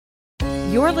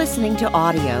You're listening to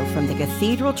audio from the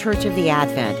Cathedral Church of the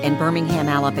Advent in Birmingham,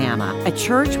 Alabama, a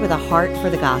church with a heart for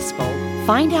the gospel.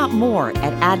 Find out more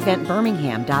at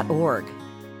adventbirmingham.org.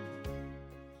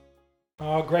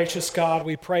 Oh, gracious God,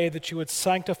 we pray that you would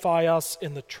sanctify us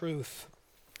in the truth.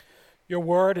 Your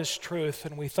word is truth,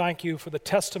 and we thank you for the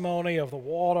testimony of the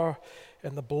water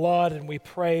and the blood, and we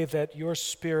pray that your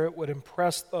Spirit would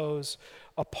impress those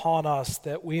upon us,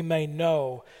 that we may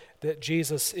know that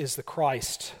Jesus is the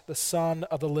Christ, the Son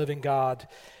of the living God,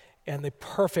 and the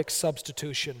perfect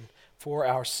substitution for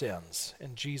our sins.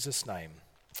 In Jesus' name,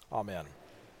 amen.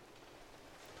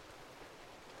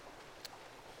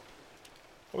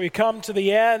 We come to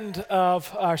the end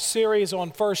of our series on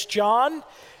 1 John,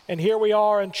 and here we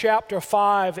are in chapter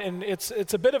 5, and it's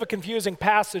a bit of a confusing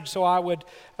passage, so I would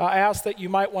ask that you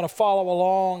might want to follow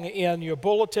along in your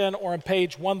bulletin or on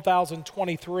page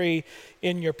 1023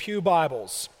 in your pew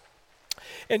Bibles.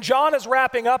 And John is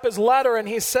wrapping up his letter, and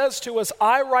he says to us,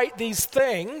 I write these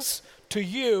things to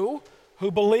you who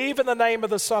believe in the name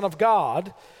of the Son of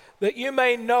God, that you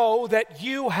may know that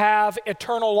you have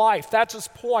eternal life. That's his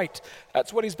point.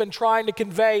 That's what he's been trying to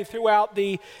convey throughout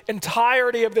the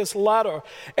entirety of this letter.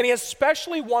 And he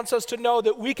especially wants us to know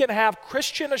that we can have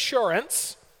Christian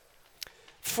assurance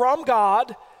from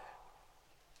God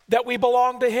that we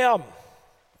belong to him,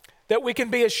 that we can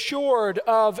be assured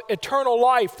of eternal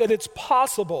life, that it's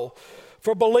possible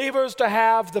for believers to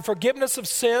have the forgiveness of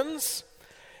sins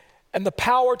and the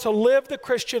power to live the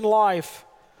Christian life,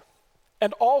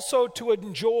 and also to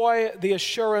enjoy the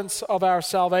assurance of our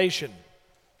salvation.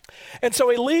 And so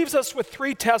he leaves us with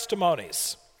three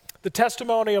testimonies: the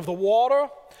testimony of the water,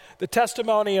 the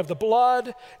testimony of the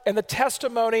blood, and the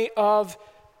testimony of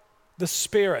the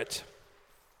Spirit.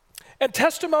 And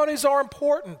testimonies are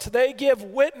important. They give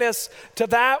witness to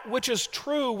that which is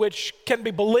true, which can be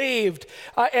believed,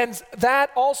 and that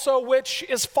also which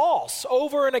is false,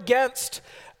 over and against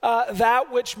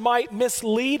that which might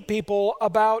mislead people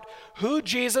about who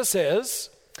Jesus is,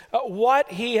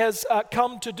 what he has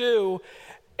come to do,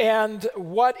 and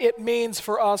what it means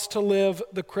for us to live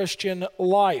the Christian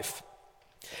life.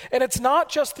 And it's not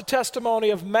just the testimony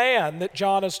of man that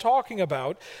John is talking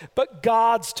about, but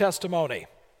God's testimony.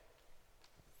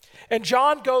 And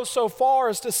John goes so far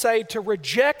as to say to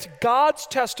reject God's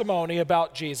testimony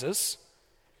about Jesus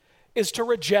is to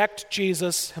reject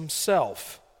Jesus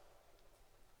himself.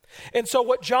 And so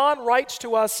what John writes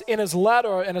to us in his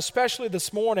letter, and especially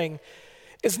this morning,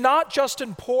 is not just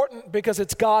important because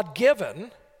it's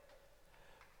God-given,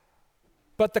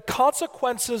 but the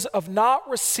consequences of not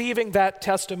receiving that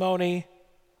testimony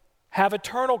have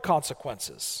eternal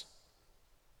consequences.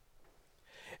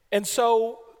 And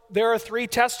so there are three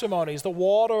testimonies: the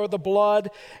water, the blood,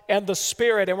 and the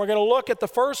Spirit. And we're going to look at the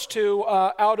first two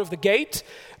out of the gate,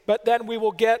 but then we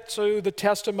will get to the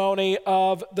testimony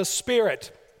of the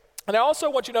Spirit. And I also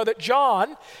want you to know that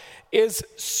John is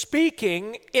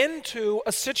speaking into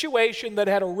a situation that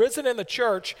had arisen in the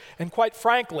church, and quite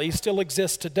frankly still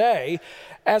exists today,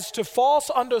 as to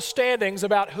false understandings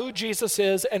about who Jesus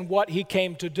is and what he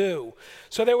came to do.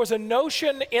 So there was a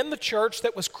notion in the church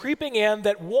that was creeping in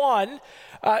that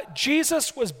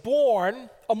Jesus was born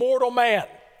a mortal man,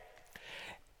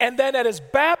 and then at his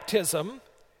baptism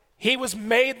he was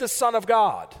made the Son of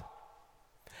God,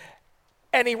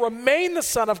 and he remained the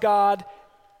Son of God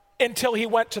until he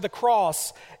went to the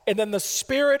cross, and then the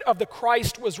Spirit of the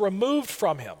Christ was removed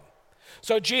from him.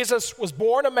 So Jesus was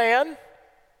born a man,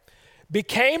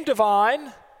 became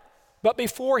divine, but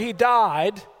before he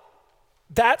died,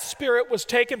 that Spirit was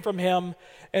taken from him,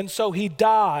 and so he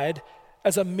died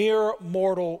as a mere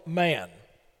mortal man.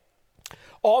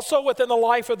 Also within the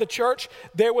life of the church,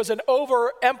 there was an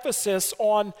overemphasis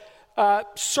on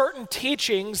certain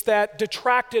teachings that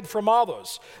detracted from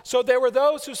others. So there were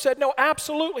those who said, no,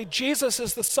 absolutely, Jesus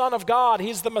is the Son of God.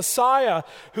 He's the Messiah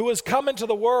who has come into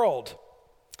the world.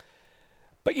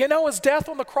 But his death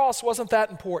on the cross wasn't that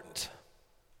important.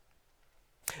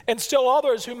 And still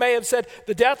others who may have said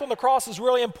the death on the cross is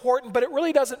really important, but it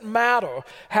really doesn't matter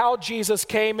how Jesus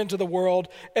came into the world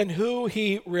and who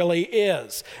he really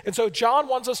is. And so John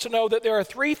wants us to know that there are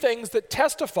three things that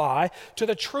testify to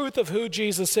the truth of who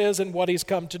Jesus is and what he's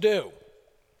come to do.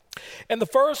 And the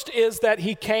first is that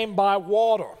he came by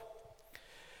water.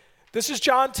 This is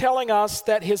John telling us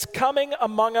that his coming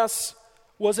among us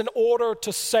was in order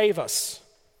to save us.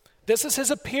 This is his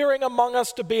appearing among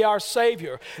us to be our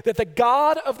Savior, that the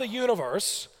God of the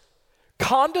universe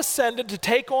condescended to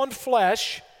take on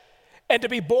flesh and to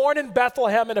be born in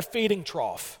Bethlehem in a feeding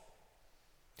trough.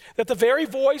 That the very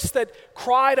voice that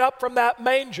cried up from that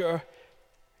manger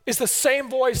is the same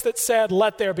voice that said,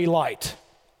 "Let there be light."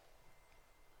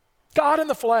 God in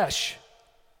the flesh,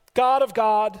 God of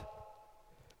God,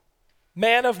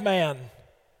 man of man.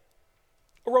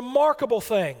 A remarkable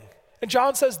thing. And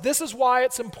John says this is why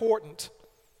it's important.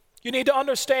 You need to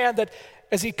understand that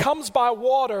as he comes by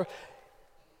water,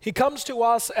 he comes to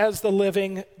us as the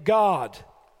living God.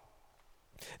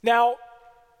 Now,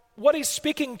 what he's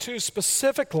speaking to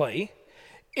specifically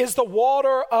is the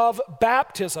water of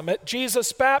baptism, at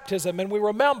Jesus' baptism. And we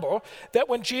remember that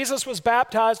when Jesus was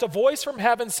baptized, a voice from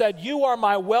heaven said, "You are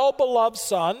my well-beloved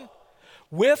Son,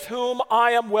 with whom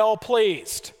I am well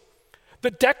pleased."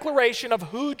 The declaration of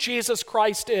who Jesus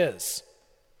Christ is.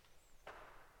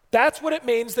 That's what it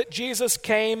means that Jesus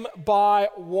came by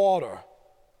water.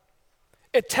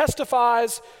 It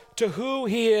testifies to who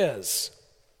he is.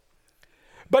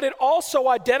 But it also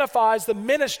identifies the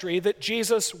ministry that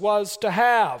Jesus was to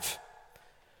have.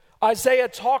 Isaiah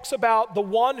talks about the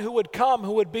one who would come,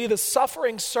 who would be the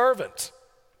suffering servant.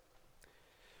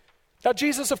 Now,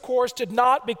 Jesus, of course, did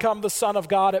not become the Son of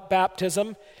God at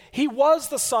baptism. He was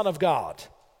the Son of God.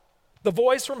 The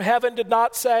voice from heaven did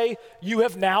not say, "You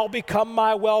have now become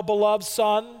my well-beloved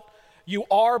Son. You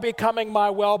are becoming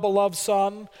my well-beloved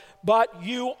Son, but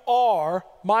you are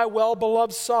my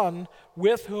well-beloved Son,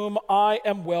 with whom I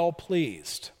am well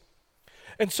pleased."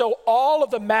 And so all of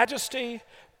the majesty,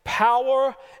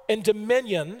 power, and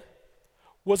dominion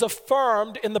was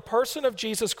affirmed in the person of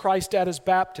Jesus Christ at his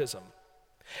baptism.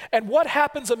 And what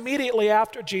happens immediately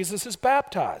after Jesus is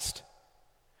baptized?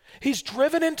 He's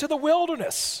driven into the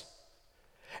wilderness.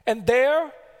 And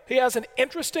there he has an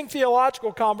interesting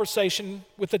theological conversation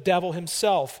with the devil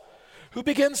himself, who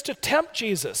begins to tempt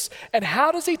Jesus. And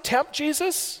how does he tempt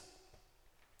Jesus?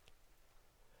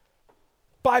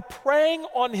 By preying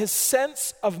on his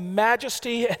sense of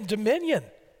majesty and dominion.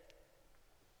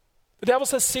 The devil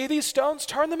says, "See these stones?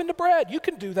 Turn them into bread. You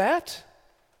can do that.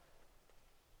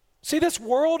 See this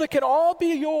world? It can all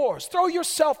be yours. Throw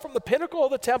yourself from the pinnacle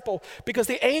of the temple because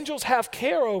the angels have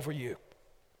care over you."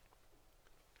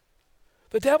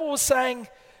 The devil was saying,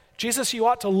 "Jesus, you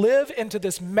ought to live into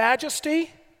this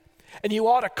majesty and you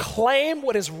ought to claim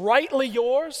what is rightly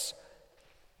yours.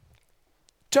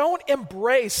 Don't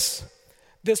embrace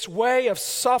this way of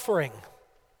suffering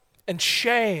and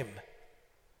shame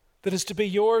that is to be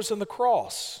yours in the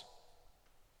cross."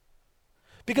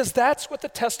 Because that's what the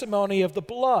testimony of the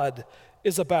blood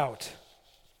is about.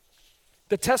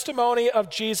 The testimony of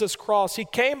Jesus' cross. He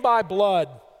came by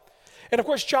blood. And of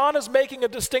course, John is making a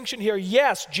distinction here.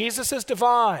 Yes, Jesus is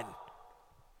divine,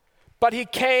 but he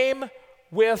came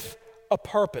with a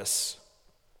purpose.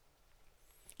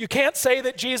 You can't say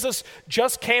that Jesus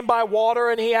just came by water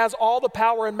and he has all the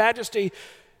power and majesty.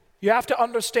 You have to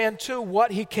understand, too,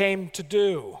 what he came to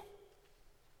do.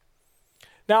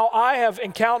 Now, I have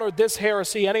encountered this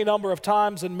heresy any number of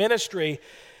times in ministry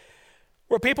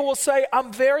where people will say,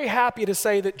 "I'm very happy to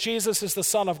say that Jesus is the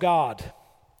Son of God.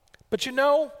 But you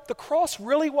know, the cross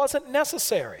really wasn't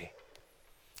necessary.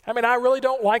 I mean, I really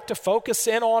don't like to focus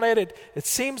in on it. It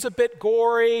seems a bit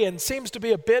gory and seems to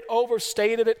be a bit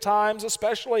overstated at times,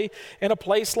 especially in a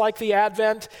place like the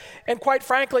Advent. And quite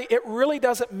frankly, it really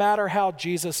doesn't matter how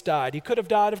Jesus died. He could have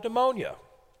died of pneumonia."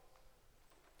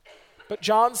 But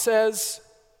John says,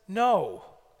 no.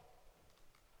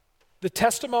 The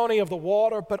testimony of the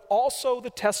water, but also the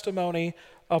testimony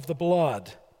of the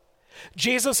blood.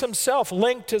 Jesus himself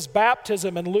linked his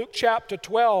baptism in Luke chapter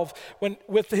 12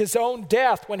 with his own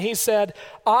death when he said,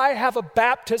 "I have a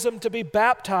baptism to be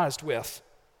baptized with,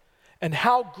 and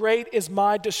how great is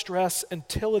my distress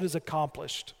until it is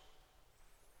accomplished."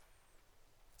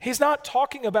 He's not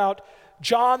talking about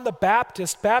John the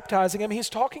Baptist baptizing him. He's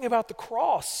talking about the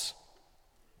cross.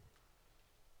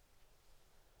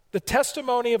 The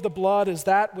testimony of the blood is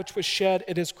that which was shed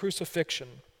at his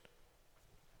crucifixion.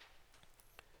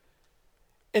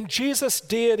 And Jesus'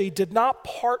 deity did not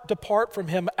depart from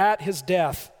him at his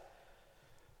death,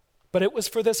 but it was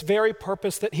for this very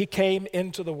purpose that he came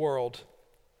into the world.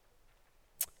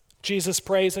 Jesus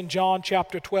prays in John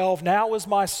chapter 12, "Now is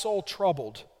my soul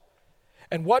troubled,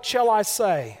 and what shall I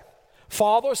say?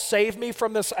 Father, save me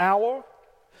from this hour?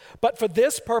 But for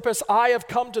this purpose I have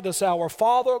come to this hour.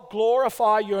 Father,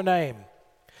 glorify your name."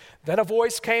 Then a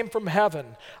voice came from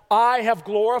heaven, "I have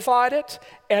glorified it,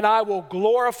 and I will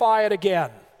glorify it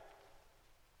again."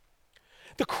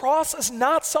 The cross is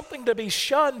not something to be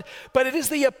shunned, but it is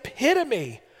the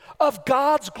epitome of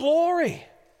God's glory.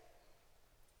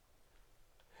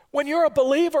 When you're a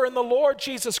believer in the Lord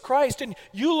Jesus Christ and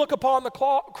you look upon the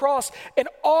cross and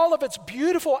all of its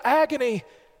beautiful agony,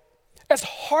 as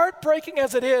heartbreaking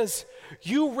as it is,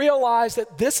 you realize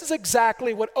that this is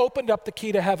exactly what opened up the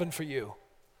key to heaven for you.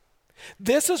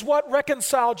 This is what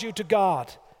reconciled you to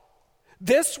God.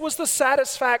 This was the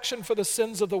satisfaction for the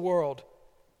sins of the world.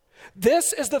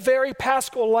 This is the very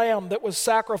Paschal lamb that was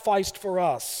sacrificed for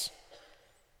us.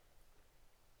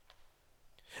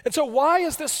 And so why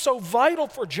is this so vital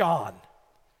for John?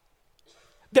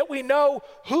 That we know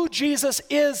who Jesus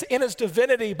is in his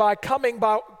divinity by coming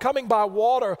by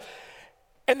water,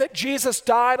 and that Jesus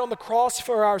died on the cross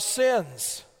for our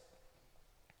sins.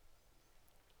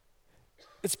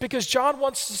 It's because John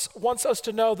wants us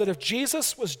to know that if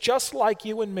Jesus was just like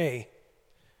you and me,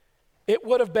 it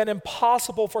would have been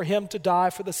impossible for him to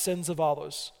die for the sins of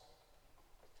others.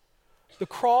 The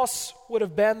cross would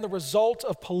have been the result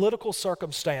of political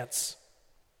circumstance.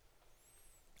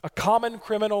 A common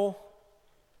criminal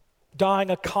dying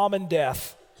a common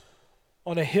death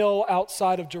on a hill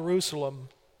outside of Jerusalem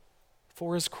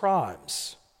for his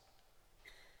crimes.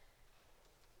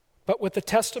 But with the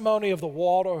testimony of the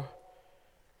water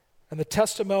and the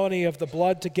testimony of the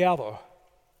blood together,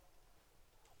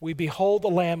 we behold the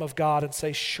Lamb of God and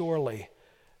say, surely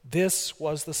this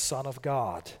was the Son of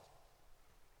God.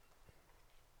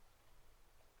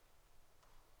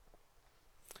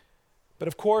 But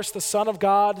of course, the Son of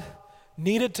God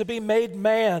needed to be made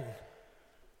man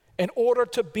in order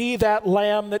to be that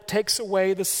Lamb that takes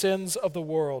away the sins of the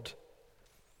world.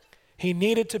 He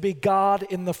needed to be God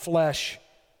in the flesh.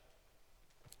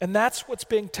 And that's what's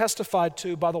being testified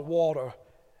to by the water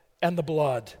and the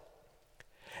blood.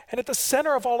 And at the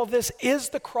center of all of this is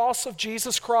the cross of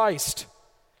Jesus Christ.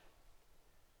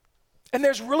 And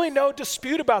there's really no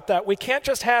dispute about that. We can't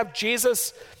just have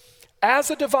Jesus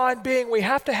as a divine being. We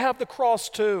have to have the cross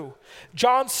too.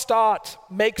 John Stott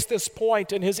makes this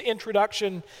point in his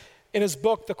introduction in his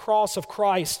book, The Cross of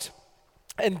Christ.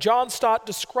 And John Stott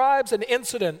describes an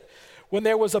incident when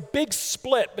there was a big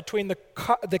split between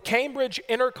the Cambridge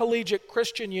Intercollegiate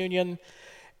Christian Union,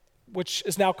 which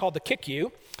is now called the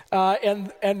KICU,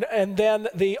 and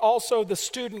then also the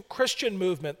Student Christian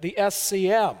Movement, the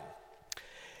SCM.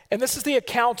 And this is the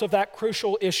account of that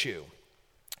crucial issue.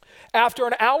 After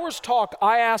an hour's talk,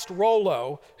 I asked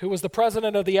Rollo, who was the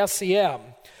president of the SCM,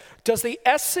 does the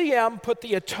SCM put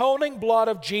the atoning blood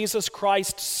of Jesus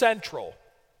Christ central?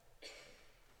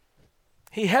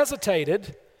 He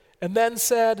hesitated and then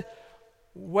said,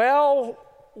 well,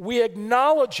 we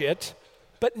acknowledge it,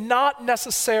 but not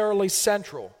necessarily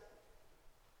central.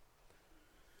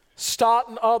 Stott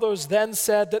and others then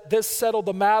said that this settled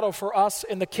the matter for us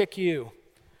in the KICU.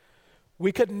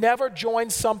 We could never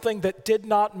join something that did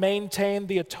not maintain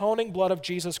the atoning blood of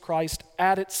Jesus Christ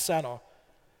at its center,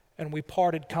 and we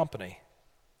parted company.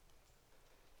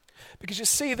 Because you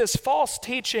see, this false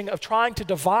teaching of trying to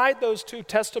divide those two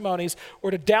testimonies or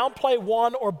to downplay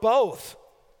one or both,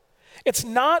 it's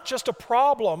not just a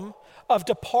problem of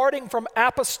departing from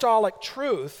apostolic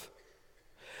truth,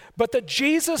 but the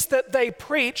Jesus that they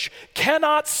preach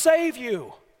cannot save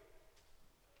you.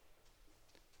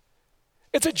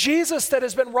 It's a Jesus that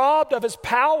has been robbed of his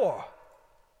power,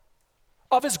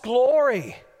 of his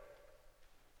glory,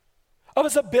 of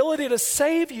his ability to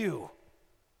save you.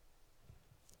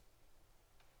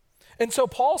 And so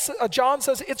John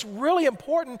says it's really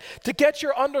important to get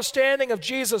your understanding of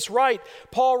Jesus right.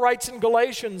 Paul writes in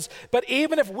Galatians, but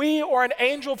even if we or an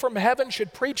angel from heaven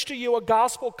should preach to you a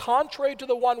gospel contrary to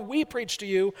the one we preach to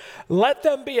you, let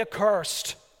them be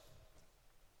accursed.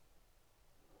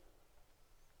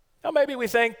 Now maybe we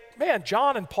think, man,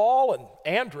 John and Paul and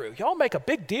Andrew, y'all make a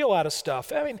big deal out of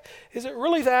stuff. I mean, is it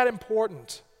really that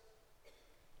important?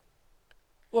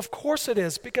 Well, of course it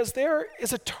is, because there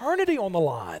is eternity on the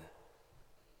line.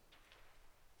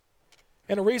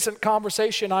 In a recent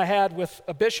conversation I had with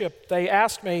a bishop, they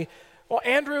asked me, well,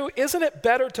 Andrew, isn't it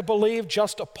better to believe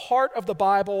just a part of the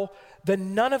Bible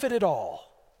than none of it at all?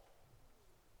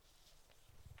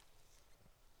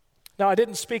 Now, I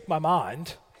didn't speak my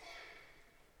mind,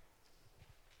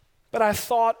 but I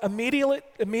thought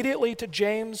immediately to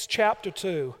James chapter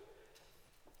 2.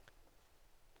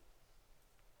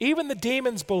 Even the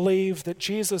demons believe that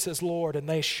Jesus is Lord, and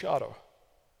they shudder. You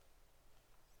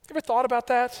ever thought about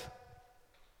that?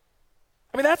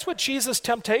 I mean, that's what Jesus'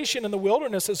 temptation in the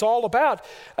wilderness is all about.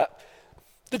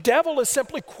 The devil is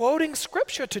simply quoting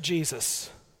scripture to Jesus,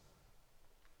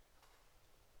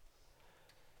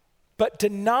 but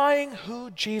denying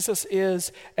who Jesus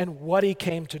is and what he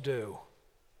came to do.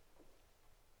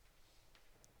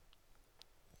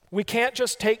 We can't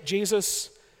just take Jesus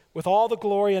with all the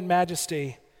glory and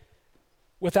majesty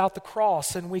without the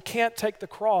cross, and we can't take the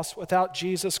cross without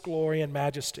Jesus' glory and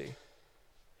majesty.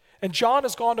 And John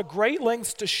has gone to great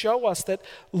lengths to show us that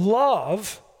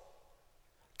love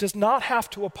does not have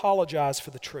to apologize for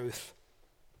the truth,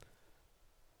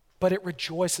 but it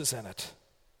rejoices in it.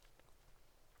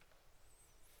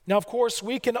 Now, of course,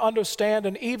 we can understand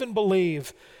and even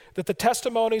believe that the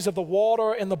testimonies of the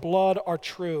water and the blood are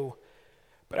true.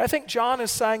 But I think John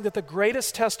is saying that the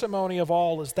greatest testimony of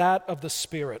all is that of the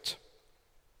Spirit.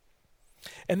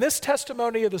 And this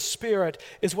testimony of the Spirit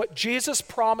is what Jesus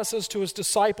promises to his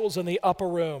disciples in the upper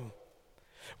room,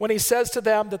 when he says to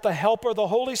them that the Helper, the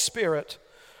Holy Spirit,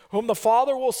 whom the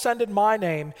Father will send in my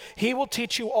name, he will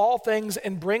teach you all things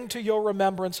and bring to your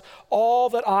remembrance all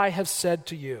that I have said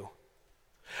to you.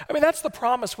 I mean, that's the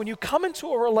promise. When you come into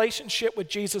a relationship with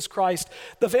Jesus Christ,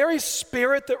 the very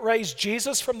Spirit that raised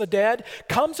Jesus from the dead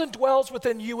comes and dwells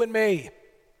within you and me.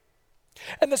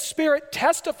 And the Spirit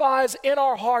testifies in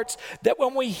our hearts that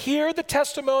when we hear the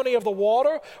testimony of the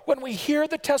water, when we hear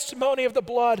the testimony of the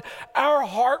blood, our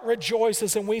heart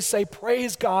rejoices and we say,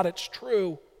 praise God, it's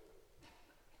true.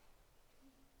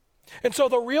 And so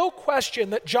the real question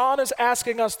that John is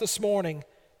asking us this morning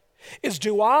is,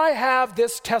 do I have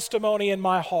this testimony in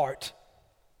my heart?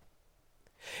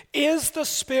 Is the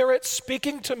Spirit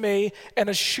speaking to me and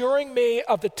assuring me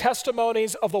of the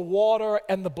testimonies of the water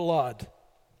and the blood?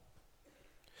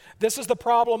 This is the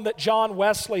problem that John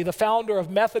Wesley, the founder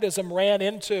of Methodism, ran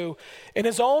into in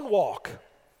his own walk.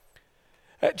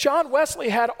 John Wesley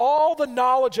had all the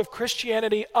knowledge of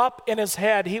Christianity up in his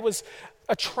head. He was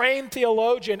a trained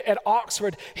theologian at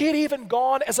Oxford. He had even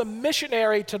gone as a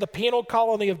missionary to the penal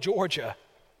colony of Georgia.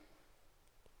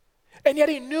 And yet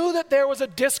he knew that there was a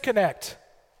disconnect.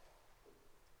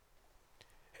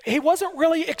 He wasn't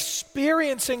really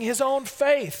experiencing his own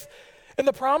faith. And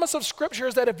the promise of Scripture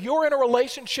is that if you're in a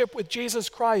relationship with Jesus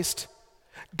Christ,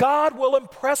 God will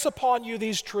impress upon you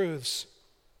these truths.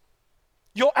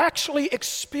 You'll actually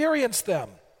experience them.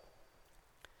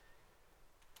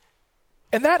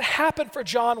 And that happened for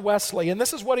John Wesley, and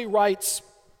this is what he writes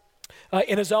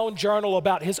in his own journal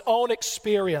about his own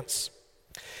experience.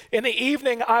 In the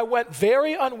evening, I went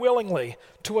very unwillingly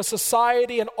to a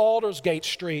society in Aldersgate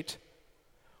Street,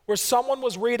 where someone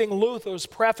was reading Luther's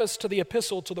preface to the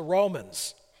Epistle to the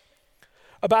Romans.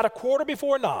 About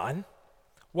 9:15,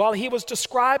 while he was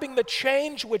describing the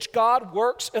change which God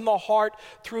works in the heart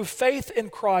through faith in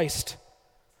Christ,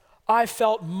 I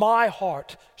felt my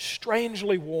heart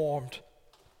strangely warmed.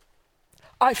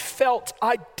 I felt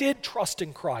I did trust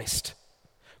in Christ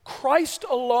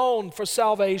alone for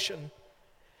salvation,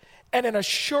 and an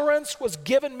assurance was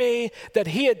given me that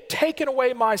he had taken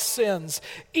away my sins,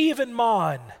 even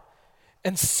mine,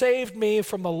 and saved me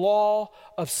from the law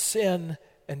of sin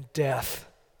and death.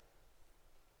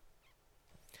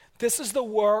 This is the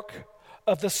work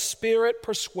of the Spirit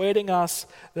persuading us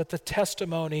that the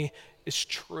testimony is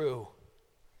true.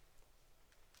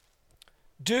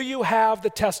 Do you have the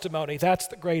testimony? That's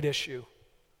the great issue.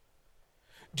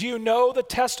 Do you know the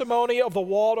testimony of the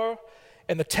water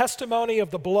and the testimony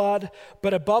of the blood?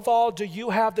 But above all, do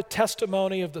you have the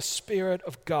testimony of the Spirit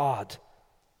of God?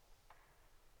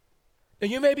 Now,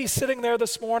 you may be sitting there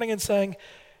this morning and saying,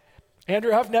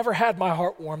 Andrew, I've never had my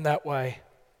heart warm that way.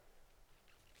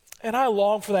 And I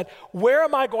long for that. Where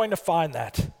am I going to find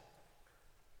that?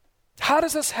 How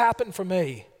does this happen for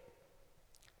me?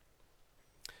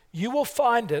 You will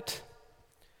find it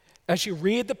as you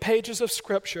read the pages of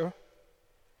Scripture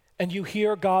and you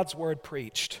hear God's word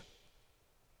preached.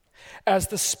 As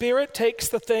the Spirit takes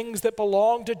the things that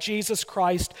belong to Jesus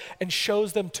Christ and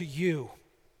shows them to you.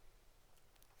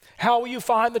 How will you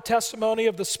find the testimony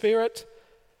of the Spirit?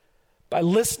 By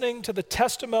listening to the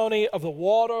testimony of the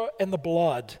water and the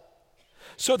blood,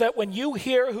 so that when you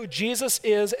hear who Jesus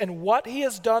is and what he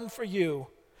has done for you,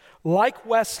 like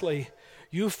Wesley,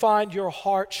 you find your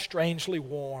heart strangely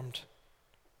warmed.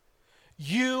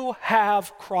 You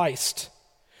have Christ.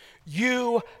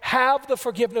 You have the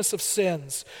forgiveness of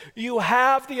sins. You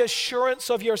have the assurance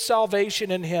of your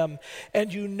salvation in him,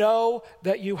 and you know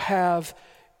that you have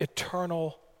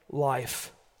eternal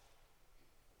life.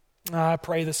 I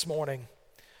pray this morning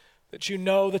that you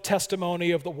know the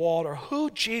testimony of the water, who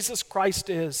Jesus Christ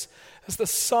is as the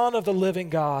Son of the living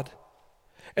God,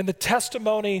 and the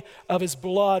testimony of his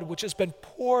blood, which has been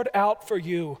poured out for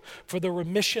you for the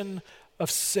remission of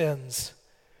sins.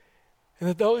 And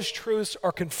that those truths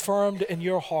are confirmed in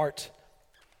your heart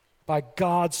by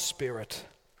God's Spirit.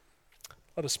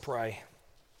 Let us pray.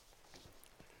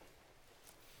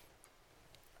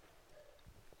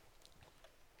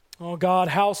 Oh God,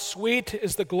 how sweet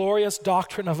is the glorious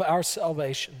doctrine of our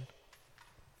salvation,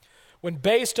 when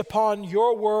based upon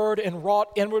your word and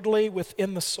wrought inwardly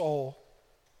within the soul.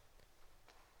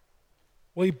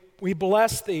 We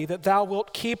bless thee that thou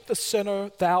wilt keep the sinner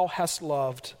thou hast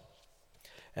loved,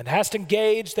 and hast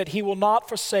engaged that he will not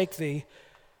forsake thee,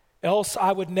 else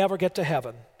I would never get to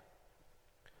heaven.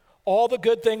 All the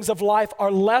good things of life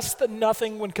are less than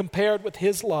nothing when compared with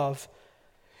his love.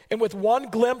 And with one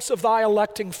glimpse of thy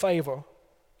electing favor,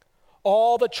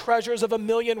 all the treasures of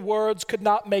 1,000,000 words could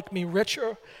not make me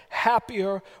richer,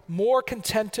 happier, more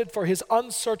contented, for his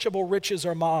unsearchable riches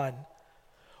are mine.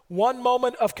 One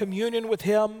moment of communion with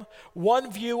him, one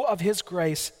view of his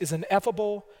grace is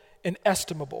ineffable and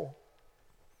estimable.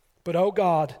 But, O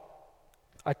God,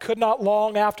 I could not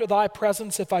long after thy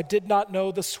presence if I did not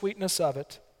know the sweetness of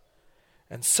it.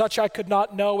 And such I could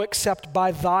not know except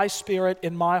by thy Spirit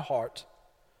in my heart,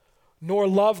 nor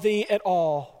love thee at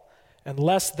all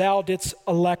unless thou didst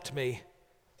elect me,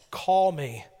 call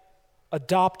me,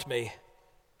 adopt me,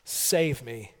 save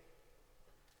me.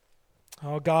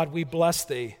 Oh God, we bless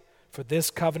thee for this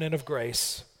covenant of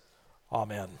grace.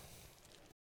 Amen.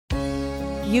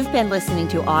 You've been listening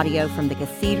to audio from the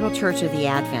Cathedral Church of the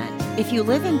Advent. If you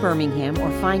live in Birmingham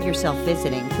or find yourself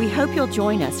visiting, we hope you'll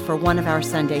join us for one of our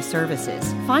Sunday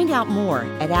services. Find out more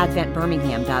at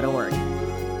adventbirmingham.org.